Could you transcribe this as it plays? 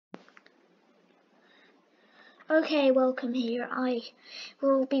Okay, welcome here. I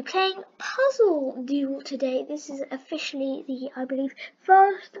will be playing Puzzle Duel today. This is officially the, I believe,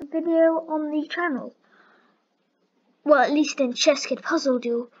 first video on the channel. Well, at least in Chesskid Puzzle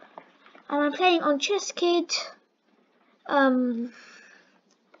Duel. And I'm playing on Chesskid. So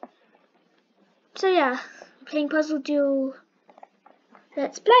yeah, I'm playing Puzzle Duel.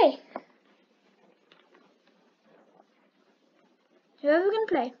 Let's play. Whoever can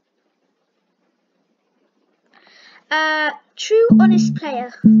play. True honest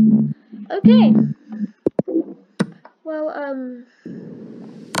player. Okay. Well,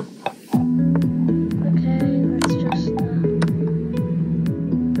 okay, let's just,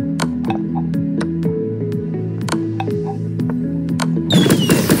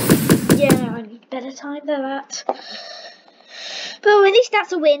 yeah, I need better time than that. But at least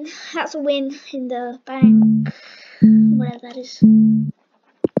that's a win. That's a win in the bank. Whatever that is.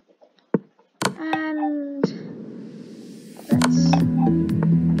 And let's...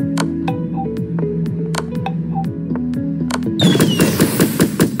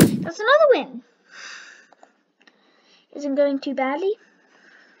 That's another win. Isn't going too badly.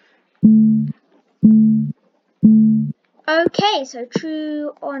 Okay, so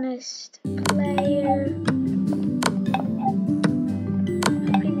true, honest player. I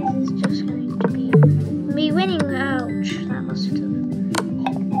think this is just going to be me winning. Ouch, that must have done.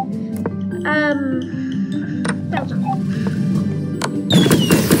 Well done.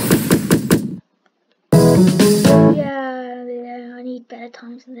 Yeah, I need better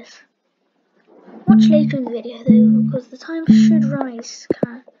times than this. Watch later in the video though, because the time should rise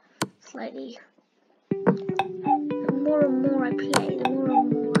kind of slightly. The more and more I play, the more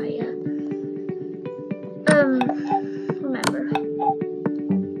and more I remember.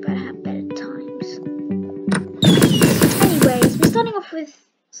 But I have better times. Anyways, we're starting off with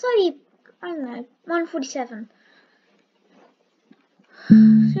slightly, I don't know, 147.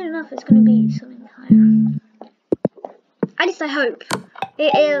 Soon enough it's going to be something higher. At least I hope.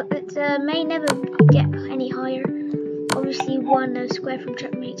 It may never get any higher. Obviously, one square from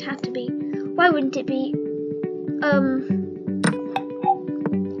checkmate had to be. Why wouldn't it be?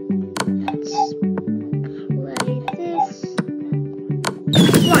 Let's play this.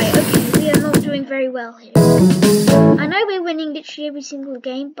 Right, okay, we are not doing very well here. I know we're winning literally every single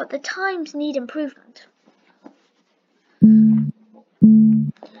game, but the times need improvement.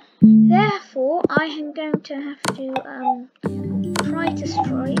 Therefore, I am going to have to try to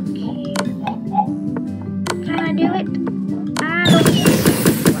strike here. Can I do it? And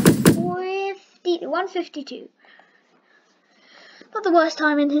 152. Not the worst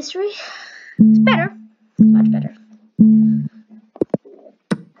time in history. It's better. Much better.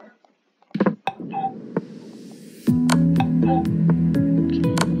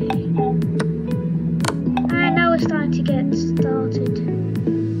 Okay. And now we're starting to get started.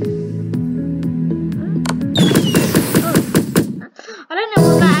 I don't know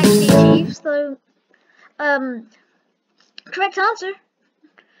what that actually achieves, though. Correct answer.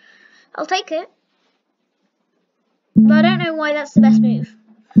 I'll take it. But I don't know why that's the best move.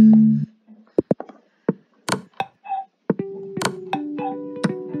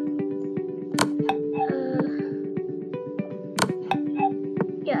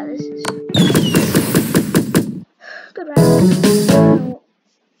 Yeah, this is good round.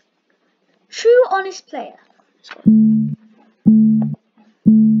 True honest player.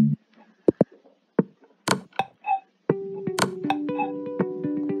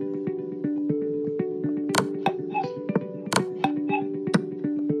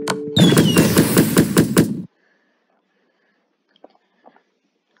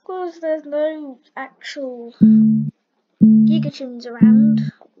 Because there's no actual gigachins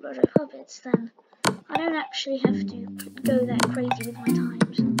around, Rojo puppets, then I don't actually have to go that crazy with my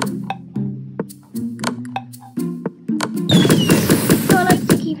times. So I like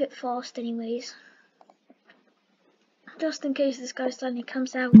to keep it fast anyways. Just in case this guy suddenly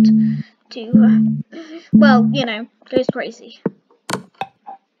comes out to, well, you know, goes crazy.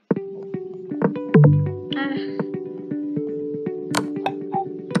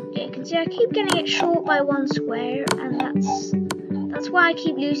 Yeah, you can see I keep getting it short by one square, and that's why I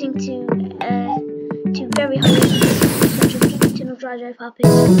keep losing to very high levels, such as Geekington or Rojo puppets.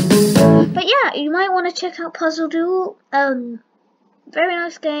 But yeah, you might want to check out Puzzle Duel. Very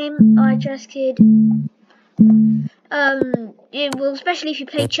nice game. I Chesskid. Well, especially if you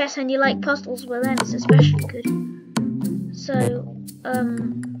play chess and you like puzzles, well then it's especially good. So,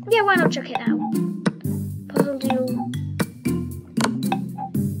 yeah, why not check it out? Puzzle Duel.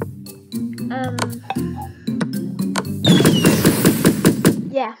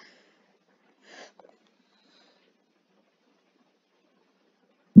 Yeah.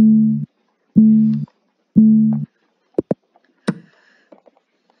 Okay,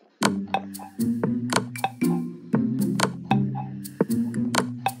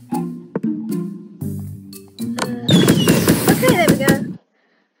 there we go.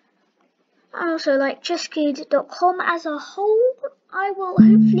 I also like chesskid.com as a whole. I will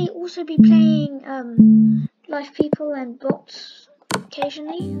hopefully also be playing live people and bots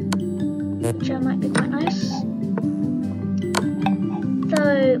occasionally, which might be quite nice.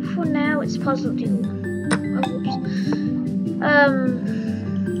 So for now, it's Puzzle Duel. Oh, whoops.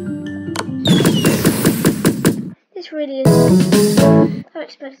 This really is how I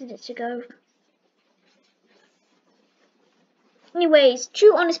expected it to go. Anyways,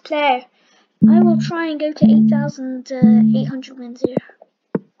 true honest player. I will try and go to 8,800 wins here.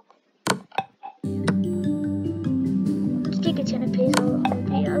 Let's take a 10 apiece.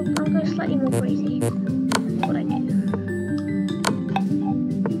 I'll go slightly more crazy. That's what I do.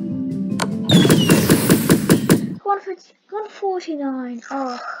 149.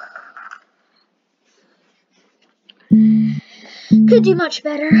 Oh. Could do much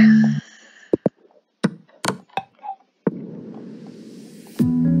better.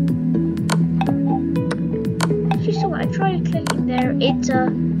 If you saw what I tried clicking there, it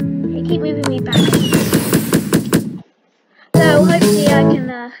keep moving me back. So hopefully I can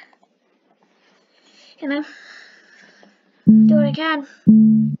do what I can.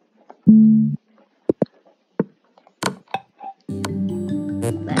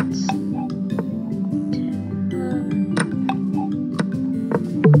 Let's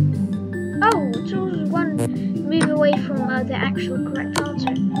oh, it's always one move away from the actual correct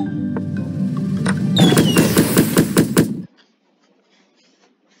answer.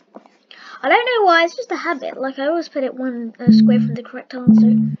 I don't know why, it's just a habit. Like I always put it one square from the correct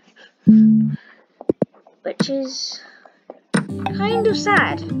answer, which is kind of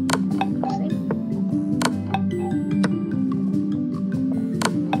sad. Honestly.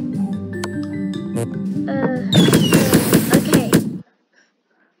 Okay.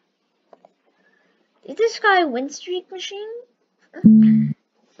 Is this guy a win streak machine?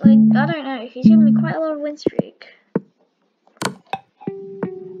 Like, I don't know. He's giving me quite a lot of win streak.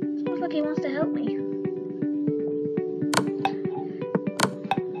 Sounds like he wants to help me.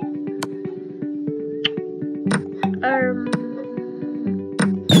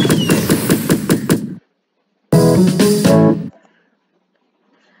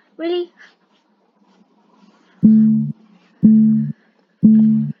 Really?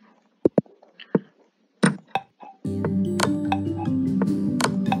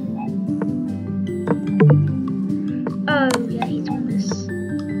 Oh, yeah, he's on this.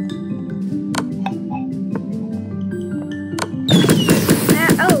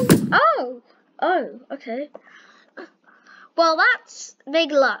 Oh, okay. Well, that's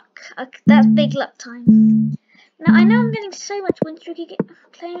big luck. That's big luck time. Now, I know I'm getting so much win streak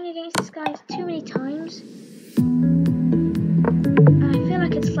playing against this guy too many times. And I feel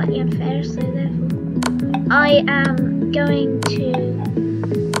like it's slightly unfair, so therefore I am going to...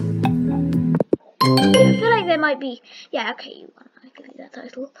 I feel like there might be... Yeah, okay, you won. I give you that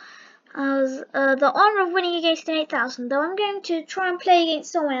title. As the honour of winning against an 8,000, though I'm going to try and play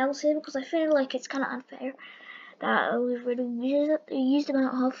against someone else here because I feel like it's kind of unfair that we've really used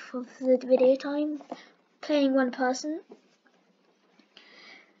about half of the video time playing one person.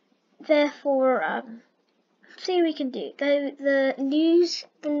 Therefore, see what we can do. The lose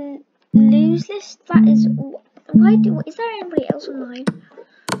list. That is is there anybody else online?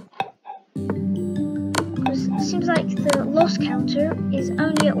 Because it seems like the loss counter is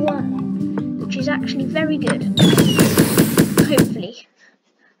only at 1, which is actually very good. Hopefully,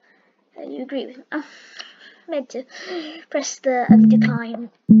 you agree with me. I meant to press the decline.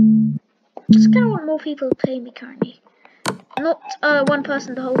 Just kind of want more people to play me currently, not one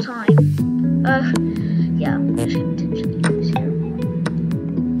person the whole time. Yeah, I'm just gonna intentionally do this here.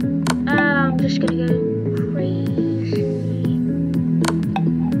 And I'm just gonna go crazy.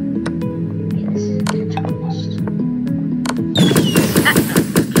 Yeah, this is intentional lost.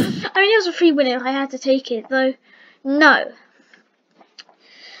 I mean, it was a free winner, I had to take it, though. No.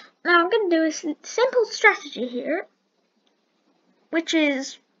 Now I'm gonna do a simple strategy here, which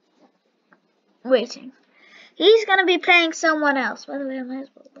is waiting. He's gonna be playing someone else. By the way, I might as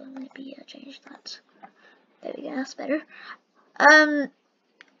well maybe change that. There we go, that's better.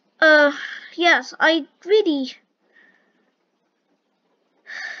 Yes, I really...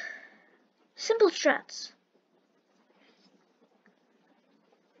 Simple strats.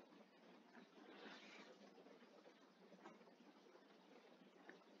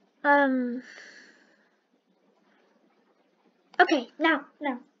 Okay, Okay, now,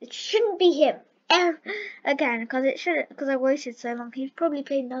 it shouldn't be him. Again, because I waited so long. He's probably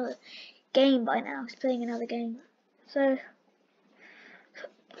played another game by now. He's playing another game. So, 49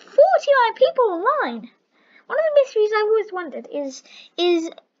 people online. One of the mysteries I always wondered is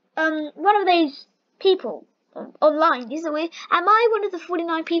one of those people online. Am I one of the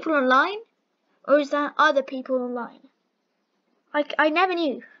 49 people online, or is that other people online? I never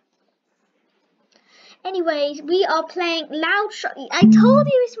knew. Anyways, we are playing Loud Shock. I told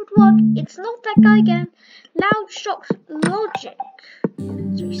you this would work. It's not that guy again. Loud Shock Logic.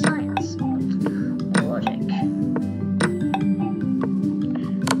 Sorry, science. Logic.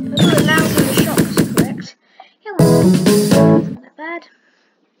 I got it loud and the shocks, correct? Yeah, well, that's not that bad.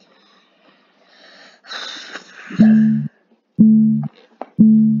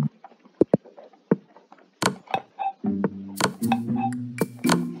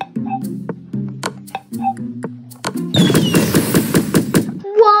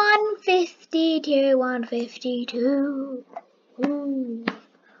 $152. Ooh.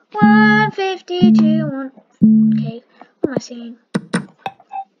 152. Okay, what am I saying?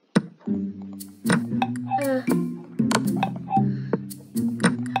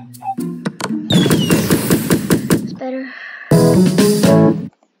 It's better.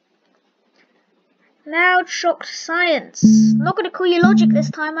 Loud Shocked Science. I'm not going to call you Logic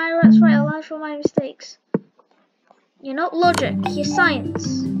this time. That's right, I'll learn from my mistakes. You're not Logic, you're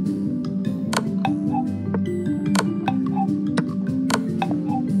Science.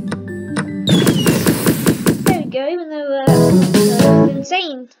 There we go, even though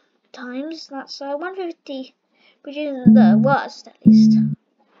insane times, that's 150, which isn't the worst at least.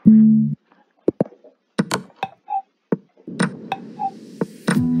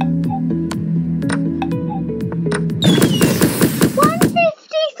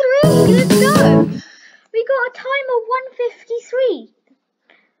 let's go! We got a time of 153.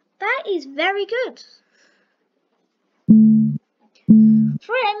 That is very good.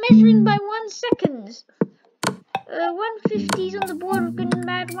 Right, I'm measuring by 1 second. 150's on the board, good and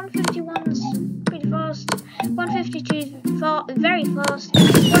bad. 151's pretty fast. 152 is very fast.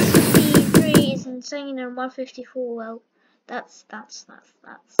 153 is insane, and 154, well, that's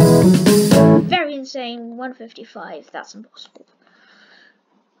very insane. 155, that's impossible.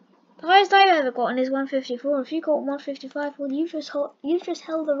 The highest I've ever gotten is 154. If you got 155, well, you just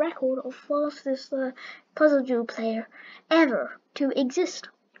held the record of fastest puzzle duel player ever to exist.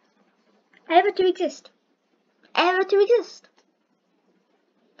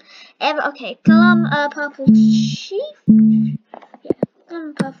 Okay, Glum Purple Chief. Yeah,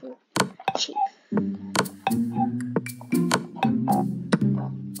 Glum Purple Chief. Is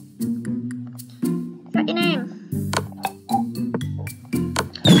that your name?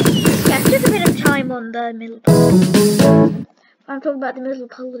 Took a bit of time on the middle puzzle. I'm talking about the middle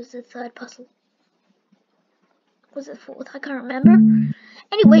puzzle is the third puzzle. Was it fourth? I can't remember.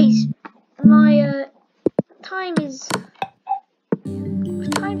 Anyways, my time is.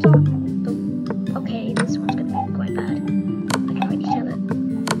 Time's on. Okay, this one's gonna be quite bad. I can already tell it.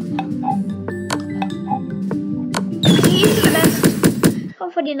 These are the best.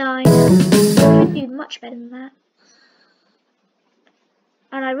 149. I can do much better than that.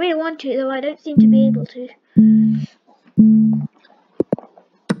 And I really want to, though I don't seem to be able to.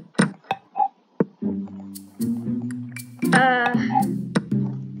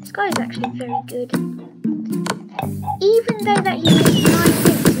 This guy is actually very good. Even though that he has 9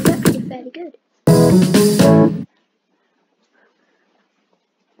 wins, he's actually fairly good.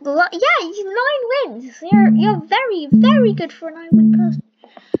 Yeah, he's 9 wins. You're very, very good for a 9-win person.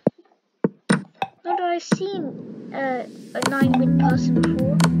 Not that I've seen a 9-win person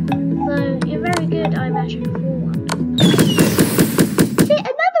before, so you're very good, I imagine, for one. See,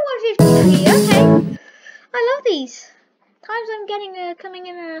 another 153, okay. I love these. Times I'm getting coming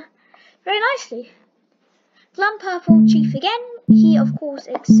in very nicely. Glum Purple Chief again. He, of course,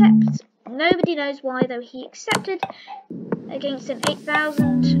 accepts. Nobody knows why, though he accepted against an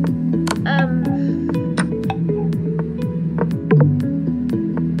 8,000.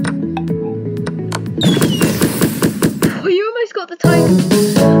 You almost got the title.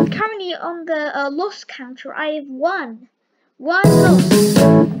 Currently on the loss counter, I have one loss.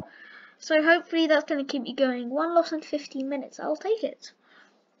 So hopefully that's going to keep you going. 1 loss in 15 minutes. I'll take it.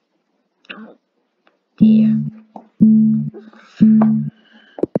 Oh dear.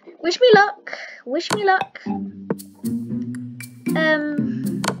 Wish me luck. Wish me luck.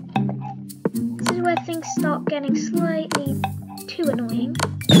 This is where things start getting slightly too annoying.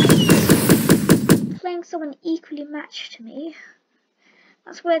 Playing someone equally matched to me.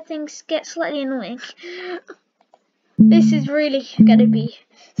 That's where things get slightly annoying. This is really gonna be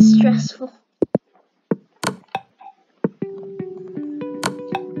stressful.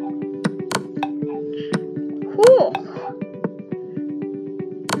 Whew.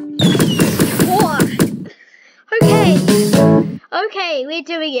 Okay, we're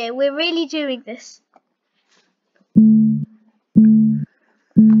doing it. We're really doing this.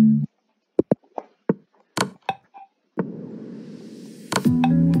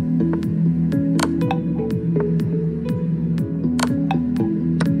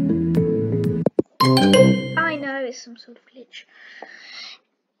 I know it's some sort of glitch.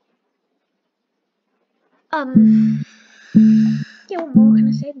 Yeah, what more can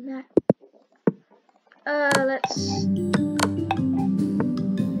I say than that? Let's.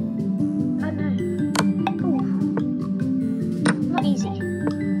 I don't know. Ooh, not easy.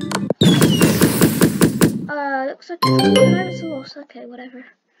 Looks like it's a loss. Okay, whatever.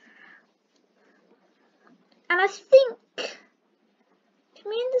 And I think, can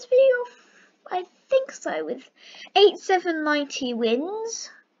we end this video off? I think so, with 8790 wins.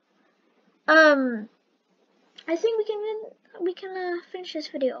 I think we can finish this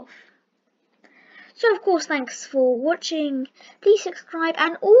video off. So of course, thanks for watching. Please subscribe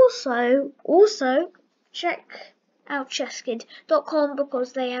and also check out chesskid.com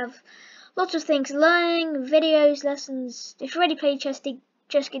because they have lots of things, learning, videos, lessons. If you already played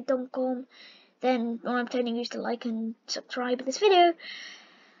chesskid.com, then I'm telling you to like and subscribe this video.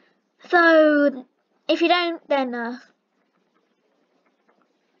 So if you don't, then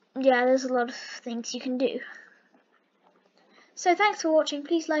yeah, there's a lot of things you can do. So thanks for watching.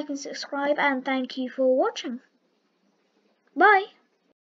 Please like and subscribe, and thank you for watching. Bye.